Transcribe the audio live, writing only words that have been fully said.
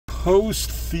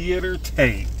post-theater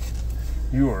take.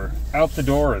 You are out the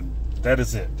door and that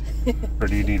is it. Or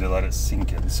do you need to let it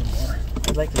sink in some more?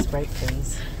 I'd like a Sprite,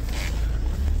 please.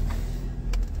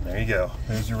 There you go.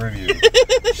 There's your review.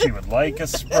 She would like a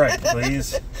Sprite,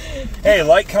 please. Hey,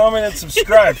 like, comment, and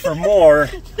subscribe for more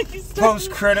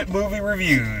post-credit movie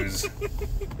reviews.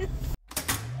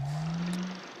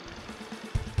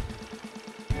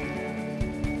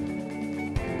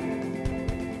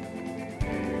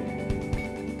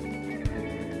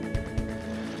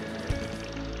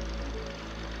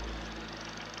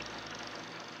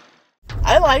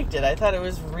 I liked it. I thought it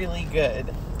was really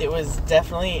good. It was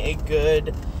definitely a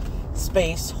good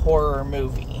space horror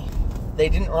movie. They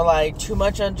didn't rely too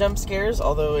much on jump scares,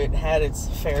 although it had its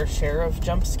fair share of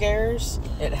jump scares.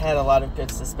 It had a lot of good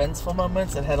suspenseful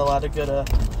moments. It had a lot of good,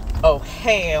 oh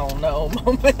hell no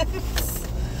moments.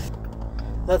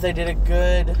 Thought they did a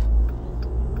good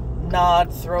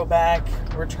nod, throwback,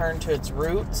 return to its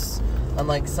roots,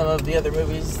 unlike some of the other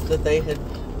movies that they had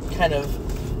kind of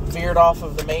veered off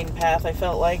of the main path. I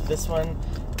felt like this one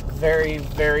very,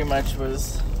 very much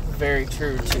was very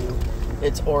true to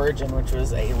its origin, which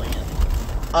was Alien.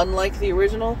 Unlike the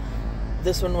original,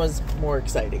 this one was more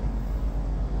exciting.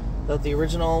 Thought the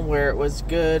original, where it was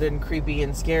good and creepy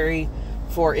and scary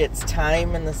for its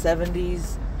time in the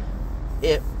 70s,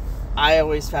 I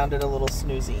always found it a little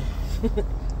snoozy,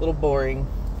 a little boring.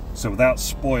 So without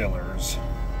spoilers,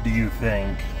 do you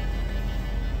think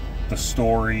the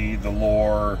story, the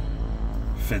lore,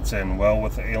 fits in well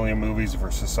with the Alien movies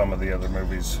versus some of the other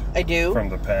movies I do. From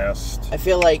the past? I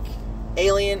feel like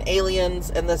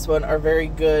Aliens, and this one are very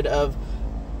good of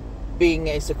being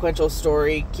a sequential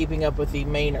story, keeping up with the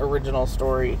main original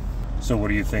story. So what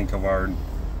do you think of our,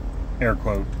 air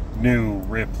quote, new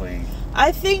Ripley?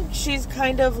 I think she's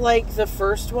kind of like the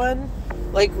first one.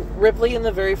 Like Ripley in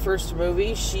the very first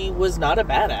movie, she was not a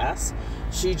badass.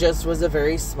 She just was a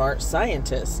very smart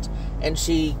scientist, and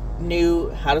she knew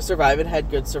how to survive and had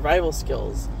good survival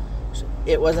skills.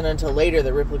 It wasn't until later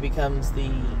that Ripley becomes the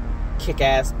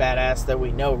kick-ass badass that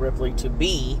we know Ripley to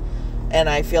be, and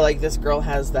I feel like this girl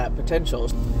has that potential.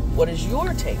 What is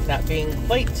your take, not being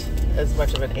quite as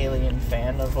much of an Alien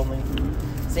fan, of only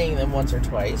seeing them once or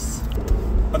twice?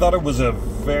 I thought it was a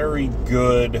very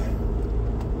good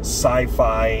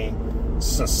sci-fi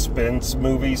suspense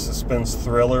movie, suspense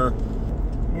thriller,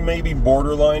 maybe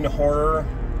borderline horror.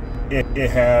 It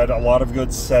had a lot of good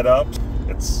setups.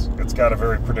 It's got a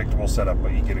very predictable setup,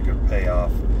 but you get a good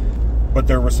payoff. But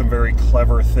there were some very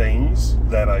clever things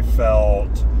that I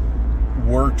felt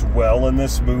worked well in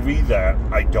this movie that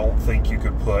I don't think you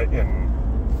could put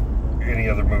in any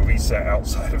other movie set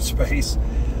outside of space.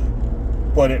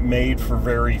 But it made for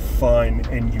very fun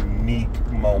and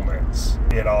unique moments.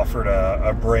 It offered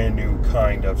a brand new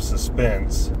kind of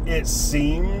suspense. It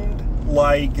seemed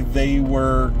like they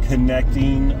were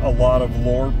connecting a lot of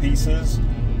lore pieces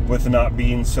with not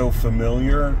being so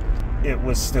familiar. It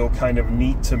was still kind of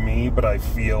neat to me, but I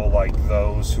feel like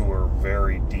those who are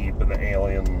very deep in the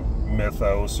Alien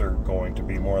mythos are going to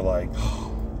be more like,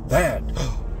 oh, that,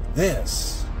 oh,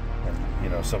 this. And, you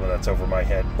know, some of that's over my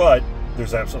head. But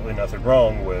there's absolutely nothing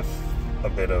wrong with a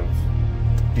bit of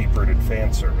deep-rooted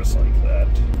fan service like that.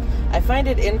 I find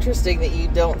it interesting that you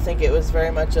don't think it was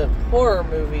very much a horror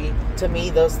movie. To me,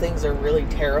 those things are really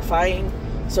terrifying.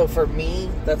 So for me,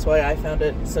 that's why I found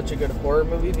it such a good horror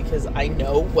movie, because I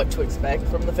know what to expect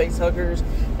from the facehuggers,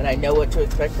 and I know what to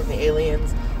expect from the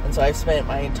aliens. And so I've spent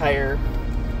my entire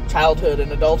childhood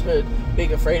and adulthood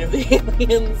being afraid of the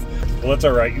aliens. Well, that's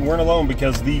all right. You weren't alone,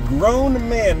 because the grown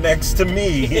man next to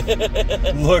me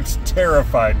looked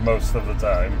terrified most of the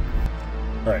time.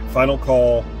 All right, final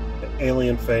call.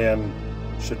 Alien fan,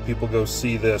 should people go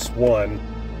see this? 1,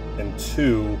 and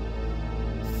 2,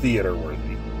 theater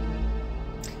worthy?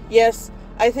 Yes,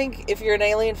 I think if you're an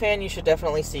Alien fan, you should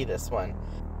definitely see this one.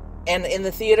 And in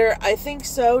the theater, I think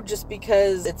so, just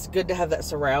because it's good to have that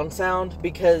surround sound,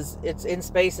 because it's in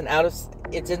space and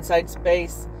it's inside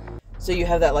space. So you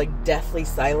have that like deathly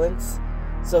silence.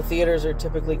 So theaters are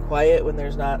typically quiet when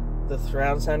there's not the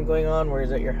surround sound going on,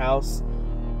 whereas at your house,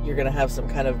 you're going to have some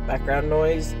kind of background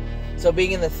noise. So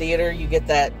being in the theater, you get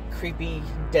that creepy,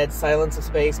 dead silence of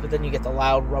space, but then you get the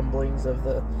loud rumblings of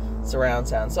the surround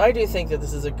sound. So I do think that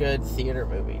this is a good theater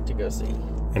movie to go see.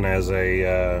 And as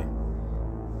a,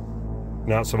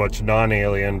 not so much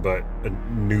non-Alien, but a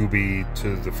newbie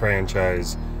to the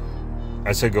franchise,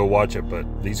 I said go watch it, but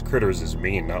these critters is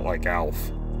mean, not like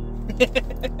Alf. Is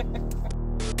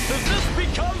this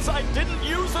because I didn't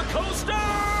use a coaster?